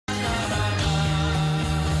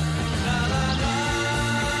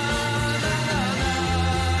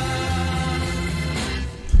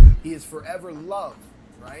forever love,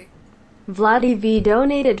 right? Vladdy V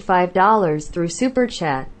donated $5 through Super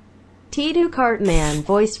Chat. T2 Cartman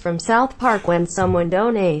voice from South Park when someone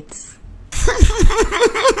donates.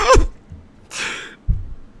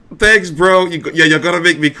 Thanks, bro. You're gonna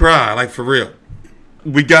make me cry, like for real.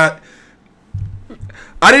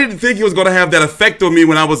 I didn't think it was gonna have that effect on me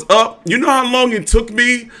when I was up. You know how long it took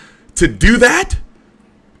me to do that?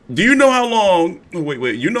 Do you know how long? Oh,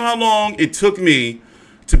 wait. You know how long it took me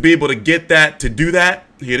to be able to get that, to do that?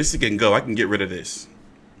 Here, this can go. I can get rid of this.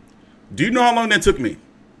 Do you know how long that took me?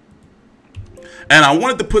 And I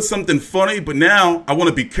wanted to put something funny, but now I want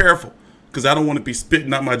to be careful because I don't want to be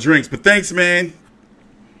spitting out my drinks. But thanks, man.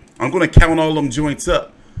 I'm going to count all them joints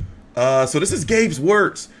up. So this is Gabe's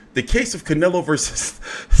words. The case of Canelo versus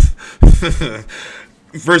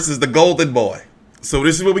versus the Golden Boy. So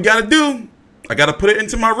this is what we got to do. I got to put it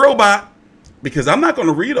into my robot because I'm not going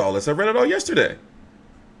to read all this. I read it all yesterday.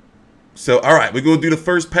 So, all right, we're going to do the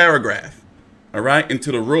first paragraph. All right,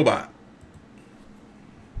 into the robot.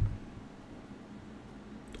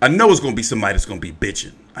 I know it's going to be somebody that's going to be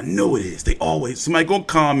bitching. I know it is. Somebody going to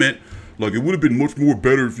comment like, it would have been much more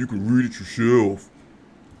better if you could read it yourself.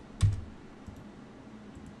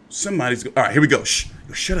 All right, here we go. Shh,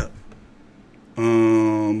 shut up.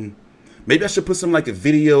 Maybe I should put some like a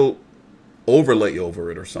video overlay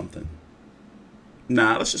over it or something.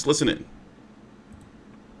 Nah, let's just listen in.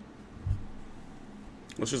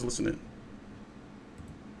 Let's just listen in.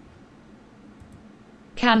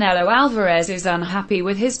 Canelo Alvarez is unhappy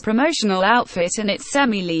with his promotional outfit and its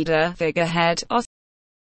semi-leader figurehead,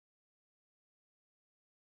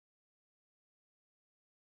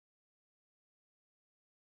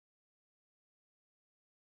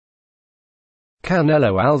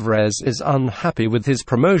 Canelo Alvarez is unhappy with his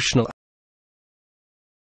promotional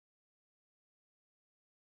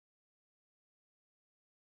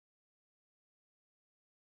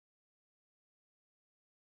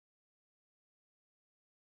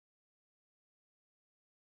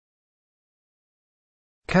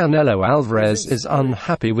Canelo Alvarez is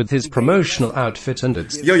unhappy with his promotional outfit and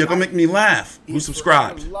its... Yo, you're gonna make me laugh. Who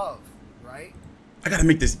subscribed? Love, right? I gotta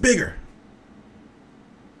make this bigger.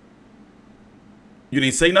 You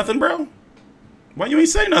didn't say nothing, bro? Why you ain't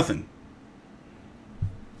say nothing?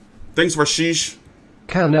 Thanks, Rashish.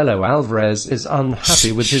 Canelo Alvarez is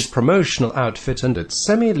unhappy with his promotional outfit and its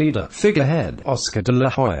semi-leader figurehead, Oscar de la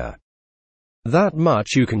Hoya. That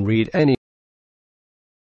much you can read any...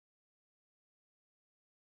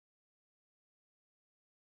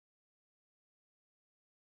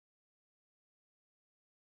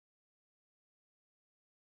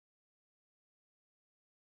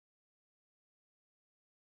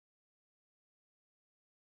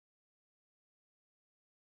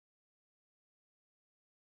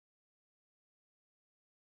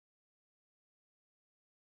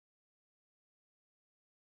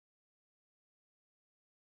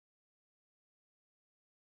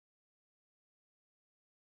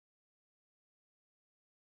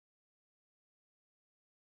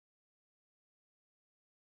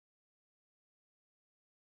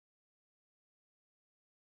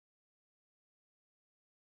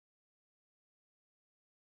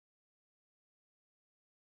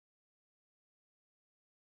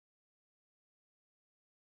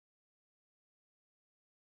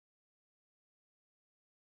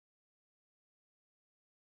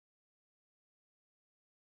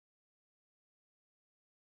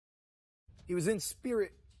 He was in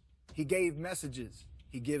spirit. He gave messages.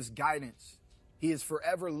 He gives guidance. He is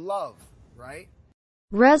forever love, right?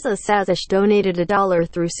 Reza Sazish donated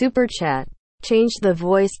 $1 through Super Chat. Change the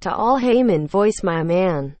voice to all Heyman voice, my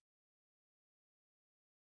man.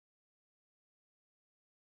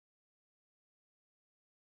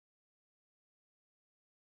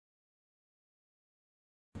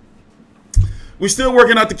 We're still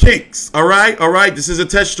working out the kinks. All right. This is a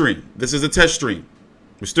test stream.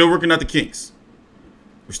 We're still working out the kinks.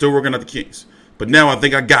 But now I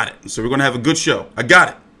think I got it. So we're going to have a good show. I got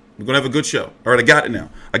it. We're going to have a good show. All right, I got it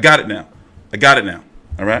now.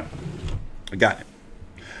 All right? I got it.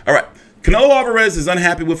 All right. Canelo Alvarez is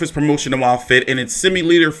unhappy with his promotional outfit and its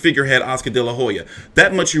semi-leader figurehead, Oscar de la Hoya.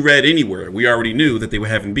 That much you read anywhere. We already knew that they were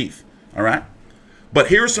having beef. All right? But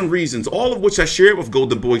here are some reasons, all of which I shared with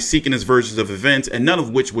Golden Boy seeking his versions of events, and none of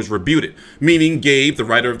which was rebuted. Meaning Gabe, the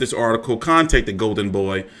writer of this article, contacted Golden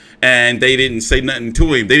Boy, and they didn't say nothing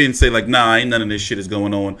to him. They didn't say like, nah, ain't none of this shit is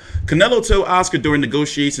going on. Canelo told Oscar during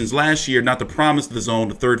negotiations last year not to promise the DAZN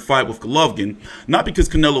the third fight with Golovkin, not because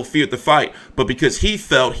Canelo feared the fight, but because he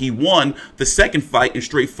felt he won the second fight in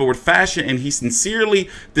straightforward fashion, and he sincerely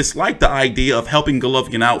disliked the idea of helping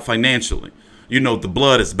Golovkin out financially. You know, the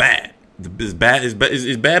blood is bad. It's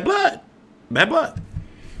bad blood. Bad blood.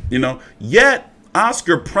 You know, yet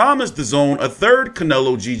Oscar promised DAZN a third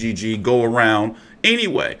Canelo GGG go around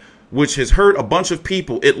anyway, which has hurt a bunch of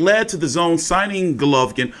people. It led to DAZN signing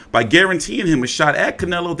Golovkin by guaranteeing him a shot at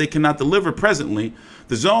Canelo they cannot deliver presently.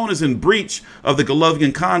 DAZN is in breach of the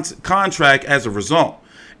Golovkin contract as a result.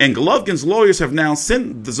 And Golovkin's lawyers have now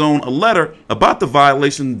sent DAZN a letter about the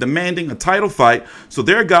violation demanding a title fight, so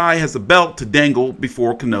their guy has a belt to dangle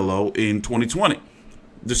before Canelo in 2020.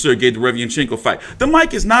 The Sergey Derevianchenko fight. The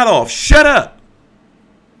mic is not off. Shut up.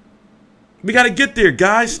 We got to get there,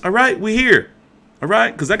 guys. All right? We're here. All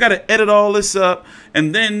right? Because I got to edit all this up,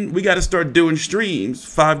 and then we got to start doing streams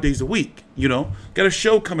 5 days a week. You know? Got a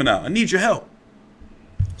show coming out. I need your help.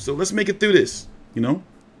 So let's make it through this, you know?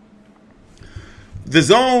 The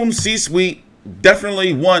DAZN C-suite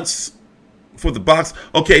definitely wants for the box.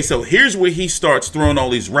 Okay, so here's where he starts throwing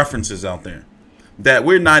all these references out there that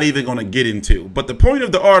we're not even going to get into. But the point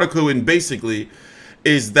of the article, and basically,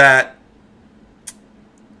 is that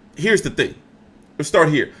here's the thing. Let's start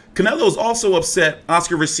here. Canelo's also upset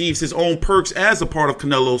Oscar receives his own perks as a part of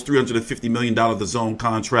Canelo's $350 million DAZN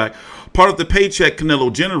contract. Part of the paycheck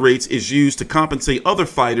Canelo generates is used to compensate other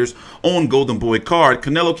fighters on Golden Boy card.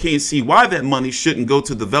 Canelo can't see why that money shouldn't go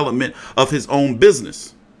to development of his own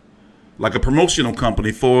business. Like a promotional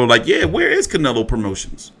company for, like, yeah, where is Canelo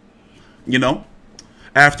Promotions? You know?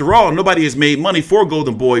 After all, nobody has made money for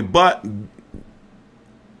Golden Boy, but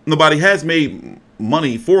nobody has made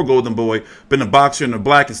money for Golden Boy, been a boxer in the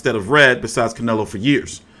black instead of red, besides Canelo for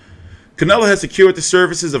years. Canelo has secured the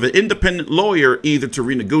services of an independent lawyer either to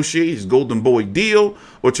renegotiate his Golden Boy deal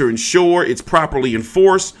or to ensure it's properly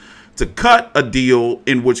enforced, to cut a deal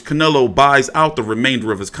in which Canelo buys out the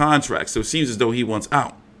remainder of his contract. So it seems as though he wants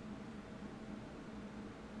out.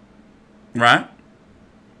 Right?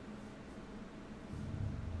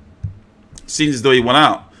 Seems as though he went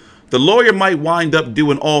out. The lawyer might wind up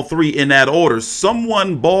doing all three in that order.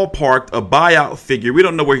 Someone ballparked a buyout figure. We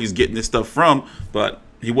don't know where he's getting this stuff from, but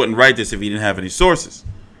he wouldn't write this if he didn't have any sources.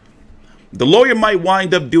 The lawyer might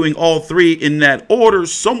wind up doing all three in that order.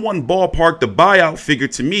 Someone ballparked a buyout figure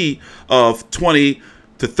to me of 20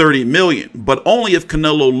 to 30 million, but only if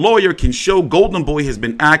Canelo lawyer can show Golden Boy has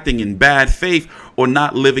been acting in bad faith or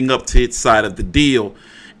not living up to its side of the deal.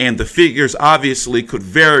 And the figures obviously could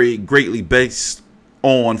vary greatly based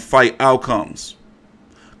on fight outcomes.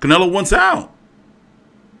 Canelo wants out.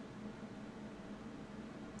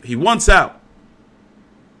 He wants out.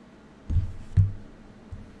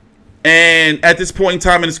 And at this point in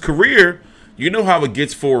time in his career, you know how it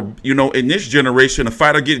gets for, you know, in this generation, a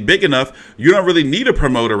fighter get big enough, you don't really need a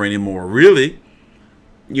promoter anymore, really.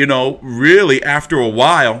 You know, really, after a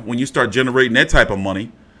while, when you start generating that type of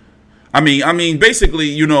money. I mean, basically,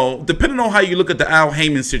 you know, depending on how you look at the Al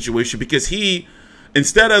Heyman situation, because he,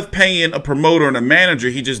 instead of paying a promoter and a manager,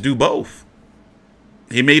 he just do both.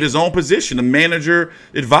 He made his own position, a manager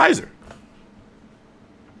advisor.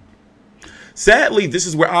 Sadly, this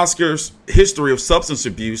is where Oscar's history of substance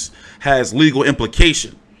abuse has legal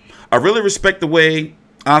implication. I really respect the way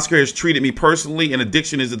Oscar has treated me personally, and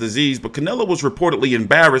addiction is a disease, but Canelo was reportedly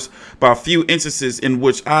embarrassed by a few instances in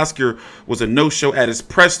which Oscar was a no-show at his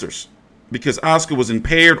pressers because Oscar was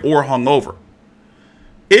impaired or hungover.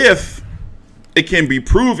 If it can be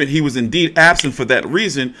proven he was indeed absent for that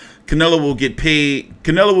reason, Canelo will get paid.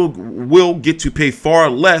 Canelo will get to pay far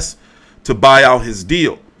less to buy out his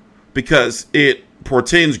deal, because it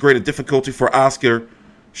portends greater difficulty for Oscar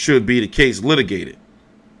should be the case litigated.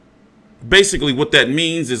 Basically, what that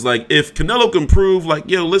means is, like, if Canelo can prove, like,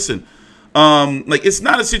 yo, listen, like, it's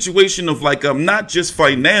not a situation of, like, not just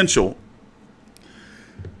financial.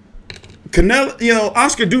 Canelo, you know,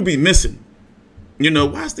 Oscar do be missing. You know,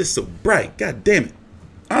 why is this so bright? God damn it.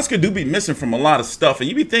 Oscar do be missing from a lot of stuff. And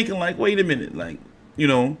you be thinking, like, wait a minute, like, you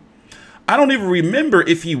know, I don't even remember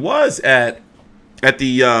if he was at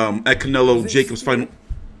Canelo Jacobs fight.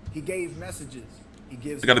 He gave messages. He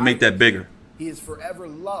gives. I got to make that bigger. He is forever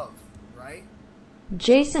loved, right?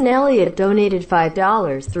 Jason Elliott donated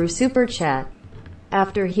 $5 through Super Chat.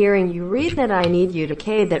 After hearing you read that, I need you to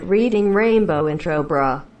K that reading Rainbow intro,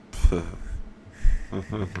 bruh.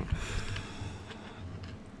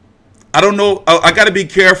 I don't know. I got to be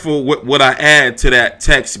careful with what I add to that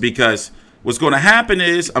text, because what's going to happen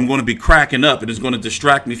is I'm going to be cracking up and it's going to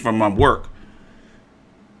distract me from my work.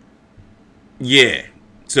 Yeah.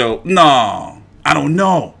 So, no, I don't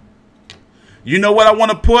know. You know what I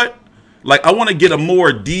want to put? Like, I want to get a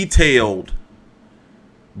more detailed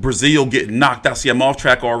Brazil getting knocked out. See, I'm off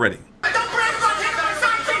track already.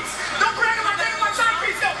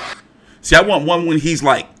 See, I want one when he's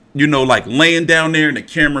like you know, like laying down there and the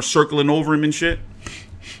camera circling over him and shit.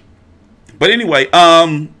 But anyway,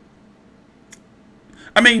 I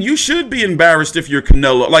mean, you should be embarrassed if you're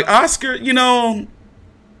Canelo. Like Oscar, you know,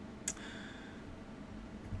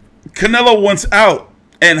 Canelo wants out,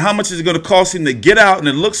 and how much is it going to cost him to get out? And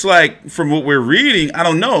it looks like, from what we're reading, I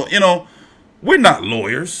don't know. You know, we're not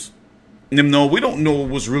lawyers. You know, we don't know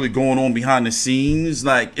what's really going on behind the scenes,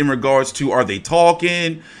 like in regards to, are they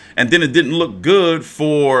talking? And then it didn't look good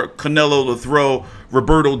for Canelo to throw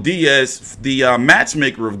Roberto Diaz, the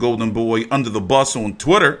matchmaker of Golden Boy, under the bus on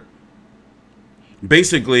Twitter.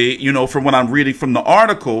 Basically, you know, from what I'm reading from the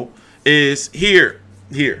article, is here.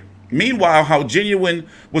 Meanwhile, how genuine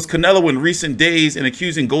was Canelo in recent days in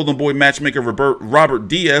accusing Golden Boy matchmaker Robert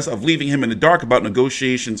Diaz of leaving him in the dark about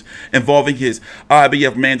negotiations involving his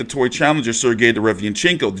IBF mandatory challenger Sergey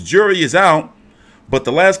Derevyanchenko. The jury is out, but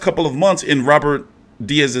the last couple of months in Robert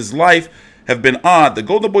Diaz's life have been odd. The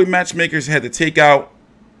Golden Boy matchmakers had to take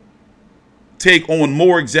on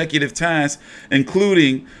more executive tasks,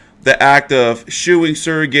 including the act of shooing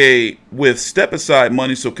Sergey with step-aside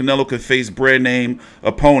money so Canelo could face brand name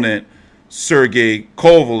opponent Sergey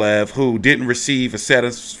Kovalev, who didn't receive a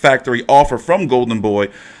satisfactory offer from Golden Boy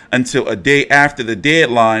until a day after the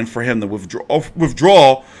deadline for him to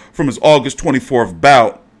withdraw from his August 24th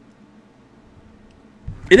bout.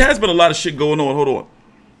 It has been a lot of shit going on. Hold on.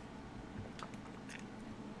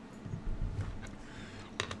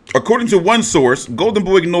 According to one source, Golden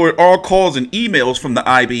Boy ignored all calls and emails from the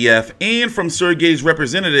IBF and from Sergey's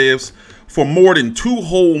representatives for more than 2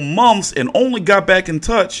 whole months, and only got back in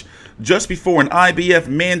touch just before an IBF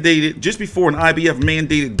mandated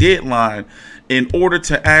deadline in order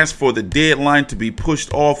to ask for the deadline to be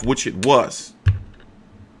pushed off, which it was.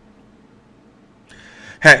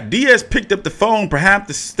 Had Diaz picked up the phone, perhaps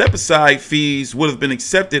the step-aside fees would have been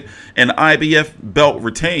accepted and the IBF belt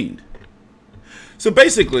retained. So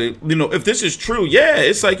basically, you know, if this is true, yeah,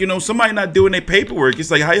 it's like, you know, somebody not doing their paperwork.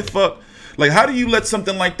 It's like, how you fuck, like, how do you let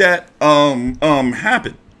something like that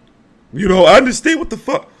happen? You know, I understand what the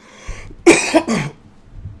fuck.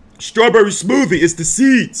 Strawberry smoothie, it's the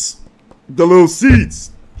seeds, the little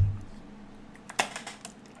seeds.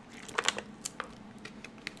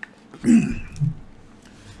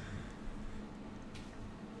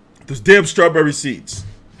 Those damn strawberry seeds.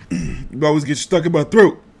 You always get stuck in my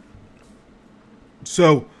throat.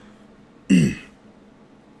 So,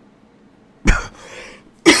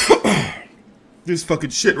 this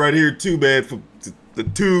fucking shit right here too, man, for the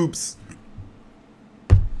tubes.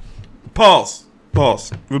 Pause. 1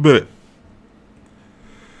 minute.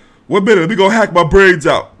 1 minute, let me go hack my brains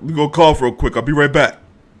out. Let me go cough real quick. I'll be right back.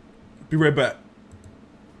 1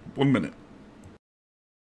 minute.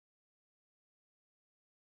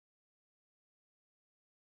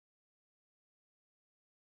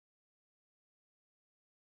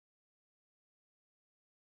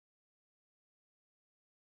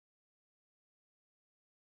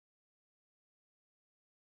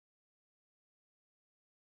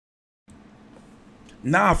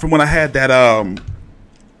 Nah, from when I had that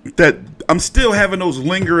I'm still having those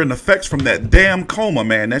lingering effects from that damn coma,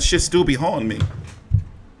 man. That shit still be haunting me.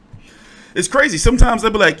 It's crazy. Sometimes I'll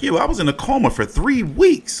be like, yo, I was in a coma for 3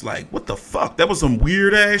 weeks. Like, what the fuck? That was some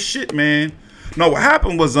weird ass shit, man. No, what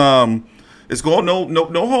happened was it's going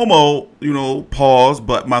no homo, you know, pause,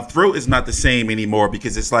 but my throat is not the same anymore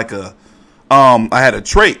because it's like a I had a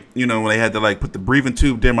trait, you know, when they had to like put the breathing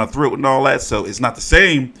tube down my throat and all that, so it's not the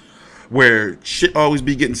same. Where shit always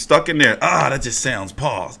be getting stuck in there. That just sounds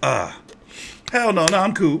pause. Hell no,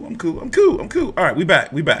 I'm cool. All right, we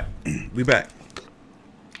back. we back.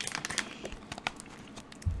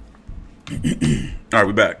 All right,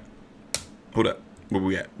 we back. Hold up. Where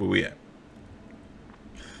we at?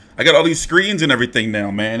 I got all these screens and everything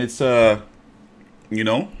now, man. It's, you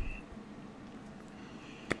know,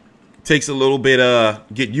 takes a little bit,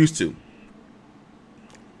 get used to.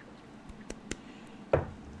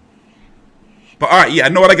 But all right, yeah, I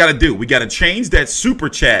know what I got to do. We got to change that super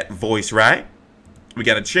chat voice, right? We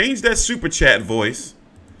got to change that super chat voice.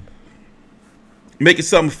 Make it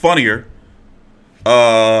something funnier.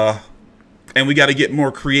 And we got to get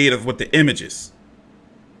more creative with the images.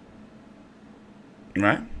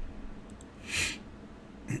 Right?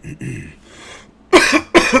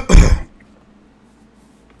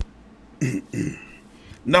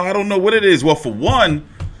 No, I don't know what it is. Well, for one,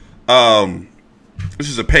 this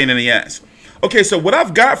is a pain in the ass. Okay, so what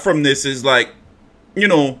I've got from this is like, you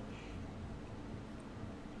know,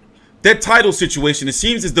 that title situation, it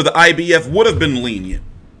seems as though the IBF would have been lenient.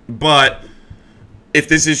 But if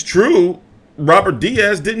this is true, Robert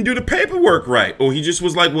Diaz didn't do the paperwork right. Or he just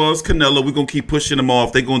was like, well, it's Canelo. We're going to keep pushing him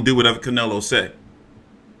off. They're going to do whatever Canelo say.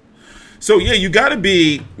 So, yeah, you got to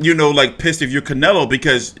be, you know, like pissed if you're Canelo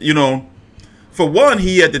because, you know, for one,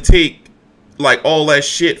 he had to take like all that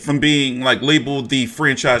shit from being like labeled the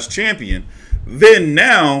franchise champion. Then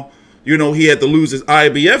now, you know, he had to lose his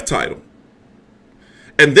IBF title.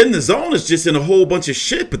 And then the DAZN is just in a whole bunch of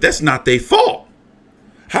shit, but that's not their fault.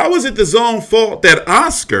 How is it the DAZN fault that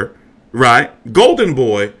Oscar, right, Golden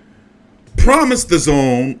Boy, promised the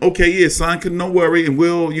DAZN, okay, yeah, sign, no worry, and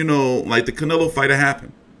we'll, you know, like the Canelo fight to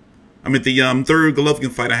happen. I mean, the third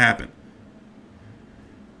Golovkin fight to happen.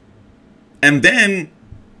 And then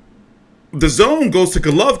the DAZN goes to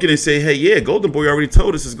Golovkin and say, hey, yeah, Golden Boy already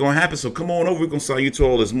told us it's going to happen, so come on over, we're going to sign you to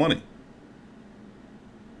all this money.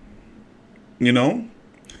 You know?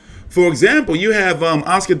 For example, you have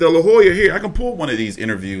Oscar De La Hoya here. I can pull one of these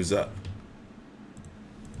interviews up.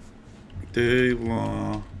 De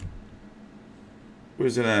La...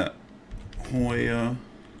 Where's it at? Hoya...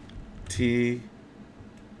 T...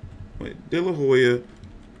 Wait, De La Hoya...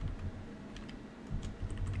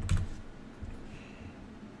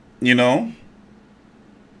 You know?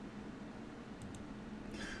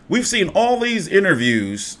 We've seen all these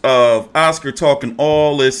interviews of Oscar talking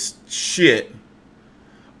all this shit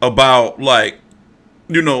about, like,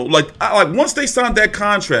 you know, like once they signed that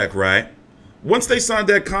contract, right? Once they signed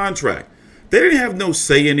that contract, they didn't have no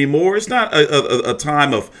say anymore. It's not a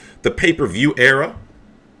time of the pay-per-view era.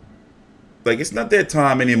 Like, it's not that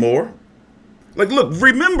time anymore. Like, look,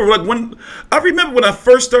 remember, like, when I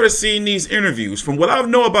first started seeing these interviews, from what I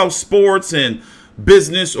know about sports and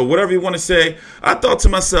business or whatever you want to say, I thought to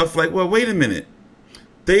myself, like, well, wait a minute.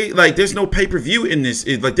 They, like, there's no pay-per-view in this.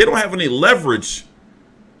 Like, they don't have any leverage.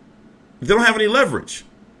 They don't have any leverage,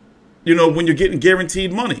 you know, when you're getting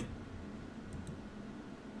guaranteed money.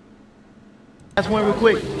 That's one real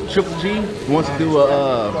quick. Triple G wants to do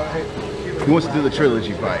the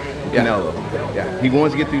trilogy fight. Canelo. Yeah. He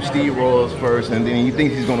wants to get through Steve Royals first, and then he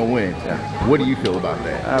thinks he's going to win. Yeah. What do you feel about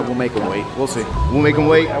that? We'll make him wait. We'll see. We'll make him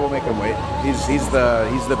wait. I will make him wait. He's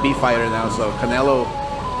the B fighter now. So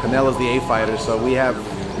Canelo's the A fighter. So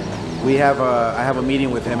I have a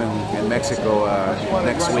meeting with him in Mexico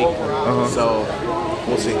next week. So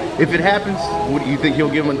we'll see. If it happens, what do you think he'll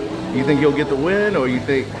give him? You think he'll get the win, or you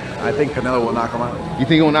think? I think Canelo will knock him out. You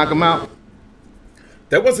think he'll knock him out?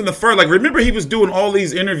 That wasn't the first. Like, remember he was doing all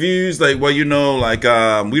these interviews, like, well, you know, like,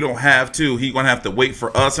 we don't have to. He's gonna have to wait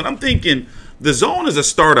for us. And I'm thinking, the DAZN is a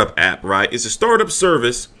startup app, right? It's a startup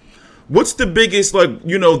service. What's the biggest, like,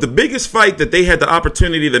 you know, the biggest fight that they had the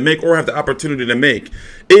opportunity to make or have the opportunity to make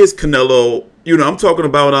is Canelo. You know, I'm talking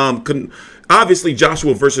about obviously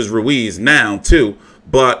Joshua versus Ruiz now too,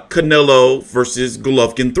 but Canelo versus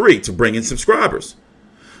Golovkin 3 to bring in subscribers.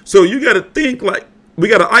 So you got to think, like, we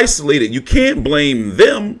got to isolate it. You can't blame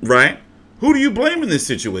them, right? Who do you blame in this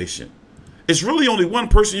situation? It's really only one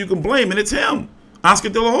person you can blame, and it's him, Oscar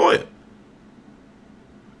De La Hoya.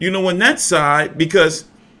 You know, on that side, because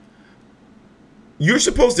you're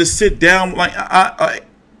supposed to sit down, like,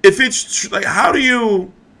 if it's, like,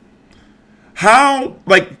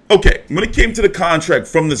 okay, when it came to the contract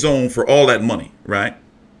from the DAZN for all that money, right?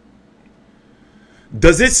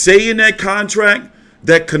 Does it say in that contract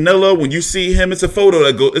that Canelo, when you see him, it's a photo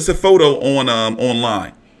on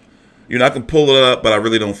online. You know, I can pull it up, but I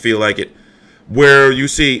really don't feel like it. Where you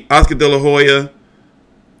see Oscar De La Hoya,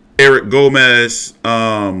 Eric Gomez,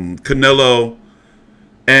 Canelo,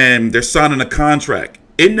 and they're signing a contract.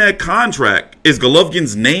 In that contract, is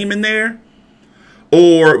Golovkin's name in there?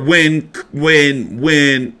 Or when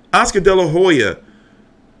Oscar De La Hoya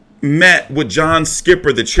met with John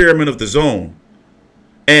Skipper, the chairman of the DAZN,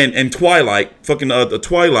 and Twilight, fucking the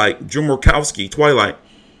Twilight, Jim Murkowski, Twilight,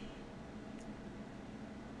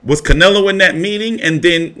 was Canelo in that meeting? And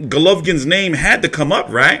then Golovkin's name had to come up,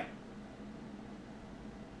 right?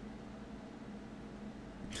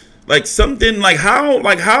 Like something like how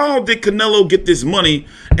did Canelo get this money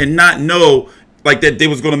and not know like that they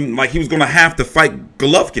was gonna he was gonna have to fight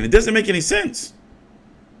Golovkin? It doesn't make any sense,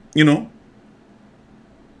 you know.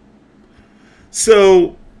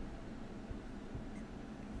 So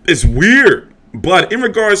it's weird. But in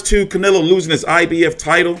regards to Canelo losing his IBF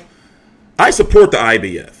title, I support the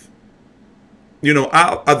IBF. You know,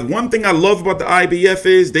 one thing I love about the IBF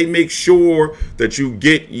is they make sure that you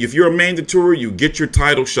get, if you're a mandatory, you get your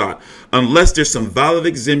title shot, unless there's some valid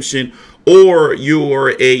exemption or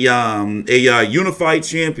you're a unified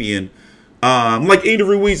champion, like Andy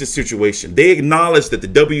Ruiz's situation. They acknowledge that the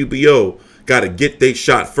WBO got to get their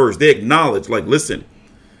shot first. They acknowledge, like, listen,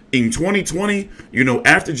 in 2020, you know,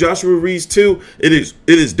 after Joshua Ruiz 2, it is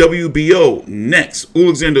WBO next,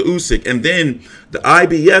 Alexander Usyk, and then the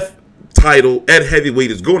IBF title at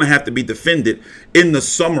heavyweight is going to have to be defended in the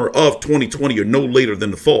summer of 2020 or no later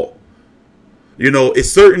than the fall. You know,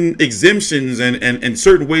 it's certain exemptions and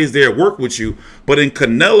certain ways they work with you, but in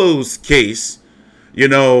Canelo's case, you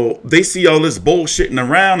know, they see all this bullshitting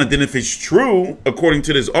around, and then if it's true, according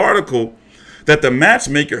to this article, that the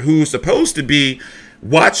matchmaker who's supposed to be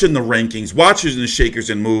watching the rankings, watching the shakers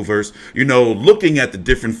and movers, you know, looking at the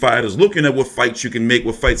different fighters, looking at what fights you can make,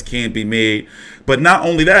 what fights can't be made. But not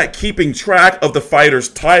only that, keeping track of the fighters'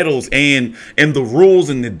 titles and the rules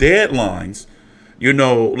and the deadlines. You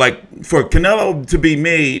know, like for Canelo to be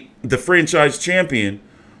made the franchise champion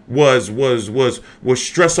was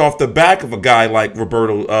stress off the back of a guy like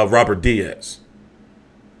Robert Diaz.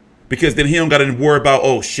 Because then he don't got to worry about,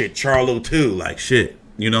 oh shit, Charlo too, like shit,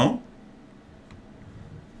 you know?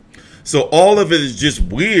 So all of it is just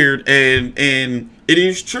weird, and it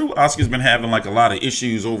is true. Oscar's been having like a lot of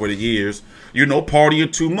issues over the years. You know,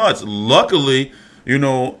 partying too much. Luckily, you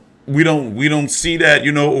know, we don't see that,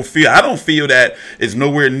 you know, or feel. I don't feel that it's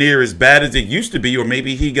nowhere near as bad as it used to be, or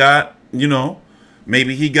maybe he got, you know,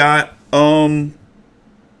 you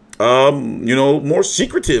know, more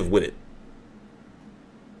secretive with it.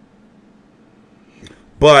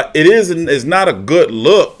 But it's not a good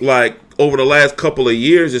look, like, over the last couple of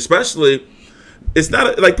years, especially. It's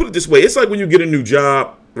not, like, put it this way. It's like when you get a new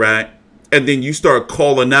job, right? And then you start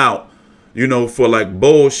calling out, you know, for, like,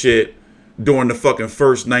 bullshit during the fucking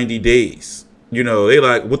first 90 days. You know, they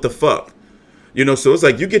like, what the fuck? You know, so it's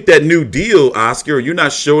like you get that new deal, Oscar, you're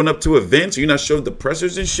not showing up to events, or you're not showing the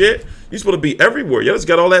pressers and shit. You're supposed to be everywhere. You just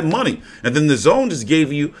got all that money. And then the DAZN just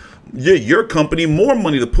gave you, your company, more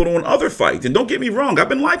money to put on other fights. And don't get me wrong, I've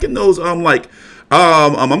been liking those. I'm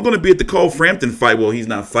going to be at the Cole Frampton fight. Well, he's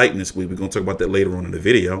not fighting this week. We're going to talk about that later on in the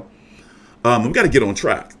video. We got to get on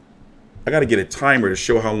track. I got to get a timer to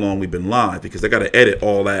show how long we've been live, because I got to edit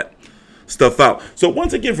all that stuff out. So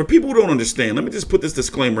once again, for people who don't understand, let me just put this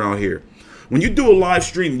disclaimer out here. When you do a live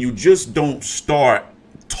stream, you just don't start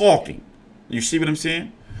talking. You see what I'm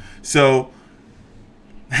saying? So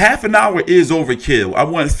half an hour is overkill. I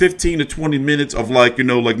want 15 to 20 minutes of, like, you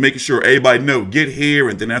know, like making sure everybody know, get here.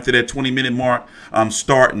 And then after that 20-minute mark, I'm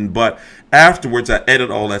starting. But afterwards, I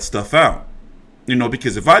edit all that stuff out. You know,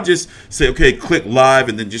 because if I just say, okay, click live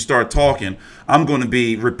and then just start talking, I'm going to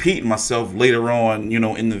be repeating myself later on, you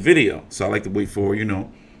know, in the video. So I like to wait for, you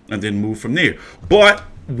know, and then move from there. But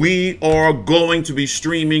we are going to be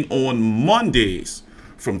streaming on Mondays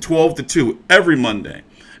from 12 to 2 every Monday,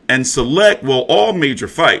 and select, well, all major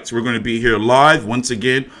fights. We're going to be here live once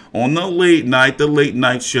again on the late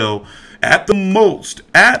night show. At the most,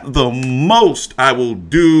 I will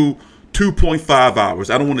do 2.5 hours.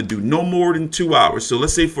 I don't want to do no more than 2 hours. So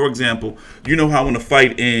let's say, for example, you know how when a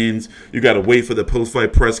fight ends, you got to wait for the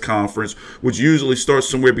post-fight press conference, which usually starts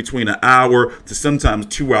somewhere between an hour to sometimes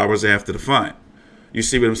 2 hours after the fight. You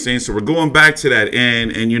see what I'm saying? So we're going back to that.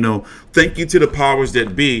 And you know, thank you to the powers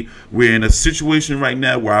that be. We're in a situation right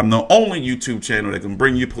now where I'm the only YouTube channel that can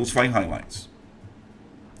bring you post-fight highlights.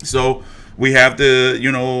 So we have the, you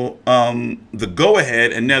know, the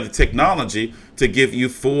go-ahead and now the technology to give you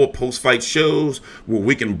full post-fight shows where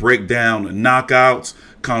we can break down the knockouts,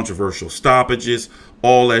 controversial stoppages,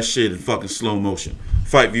 all that shit in fucking slow motion.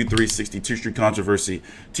 Fight View 360, TstreeT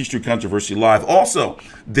Controversy Live. Also,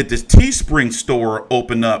 did this Teespring store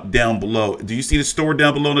open up down below? Do you see the store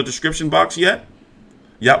down below in the description box yet?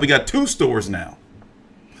 Yeah, we got 2 stores now.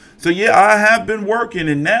 So yeah, I have been working,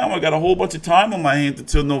 and now I got a whole bunch of time on my hands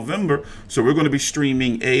until November. So we're going to be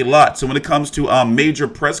streaming a lot. So when it comes to major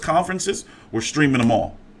press conferences, we're streaming them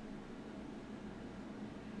all.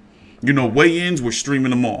 You know, weigh-ins, we're streaming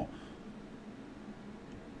them all.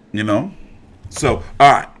 You know? So,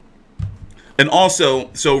 all right. And also,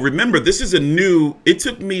 so remember, this is a new, it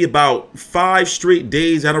took me about 5 straight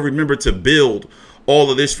days, I don't remember, to build all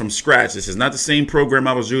of this from scratch. This is not the same program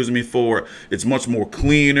I was using before. It's much more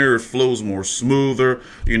cleaner. It flows more smoother.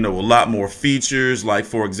 You know, a lot more features. Like,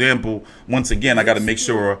 for example, once again, I got to make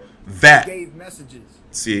sure that, he gave messages.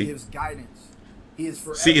 See, he gives guidance. He is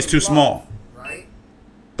forever see, it's too small. Right?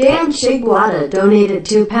 Dan Shigwada donated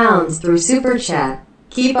 £2 through Super Chat.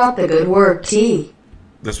 Keep up the good work, T.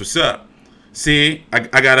 That's what's up. See, I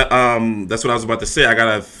gotta, that's what I was about to say. I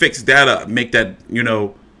gotta fix that up, make that, you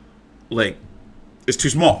know, like, it's too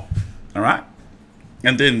small. All right.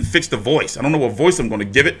 And then fix the voice. I don't know what voice I'm going to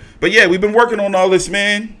give it. But yeah, we've been working on all this,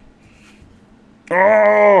 man.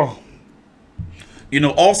 Oh. You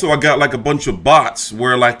know, also I got like a bunch of bots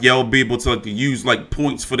where like y'all be able to like use like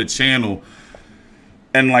points for the channel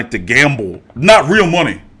and like to gamble. Not real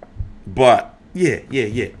money, but yeah.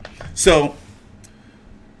 So,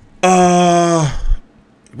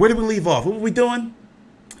 where did we leave off? What were we doing?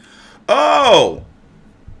 Oh,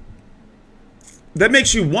 that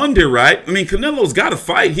makes you wonder, right? I mean, Canelo's got to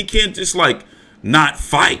fight. He can't just like not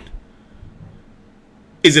fight.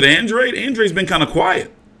 Is it Andrade? Andrade's been kind of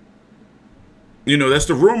quiet. You know, that's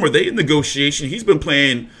the rumor. They in negotiation. He's been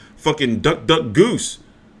playing fucking duck, duck, goose.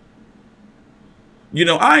 You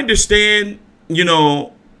know, I understand, you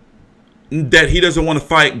know, that he doesn't want to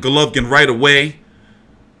fight Golovkin right away.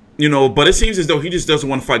 You know, but it seems as though he just doesn't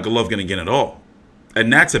want to fight Golovkin again at all.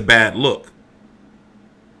 And that's a bad look.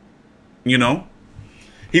 You know?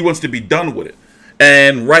 He wants to be done with it.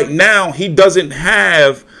 And right now, he doesn't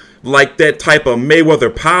have like that type of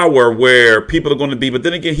Mayweather power where people are going to be. But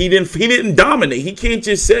then again, he didn't dominate. He can't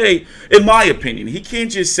just say, in my opinion, he can't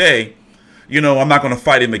just say, you know, I'm not going to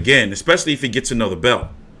fight him again, especially if he gets another belt.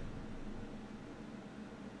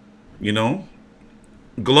 You know,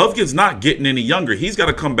 Golovkin's not getting any younger. He's got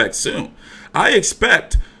to come back soon. I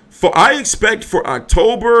expect for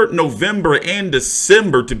October, November, and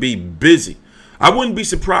December to be busy. I wouldn't be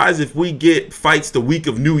surprised if we get fights the week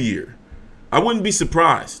of New Year. I wouldn't be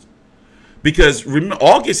surprised. Because remember,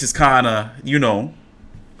 August is kind of, you know,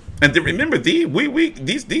 and then remember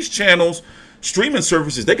these channels, streaming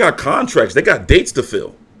services, they got contracts, they got dates to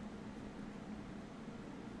fill.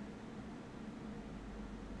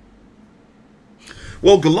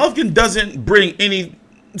 Well, Golovkin doesn't bring any.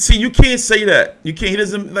 See, you can't say that. You can't. He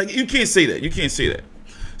doesn't like. You can't say that. You can't say that.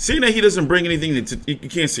 Saying that he doesn't bring anything. You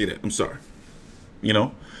can't say that. I'm sorry. You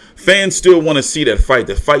know, fans still want to see that fight.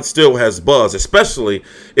 The fight still has buzz, especially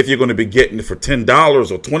if you're going to be getting it for $10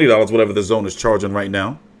 or $20, whatever the zone is charging right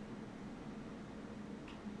now.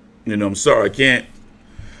 You know, I'm sorry. I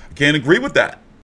can't agree with that.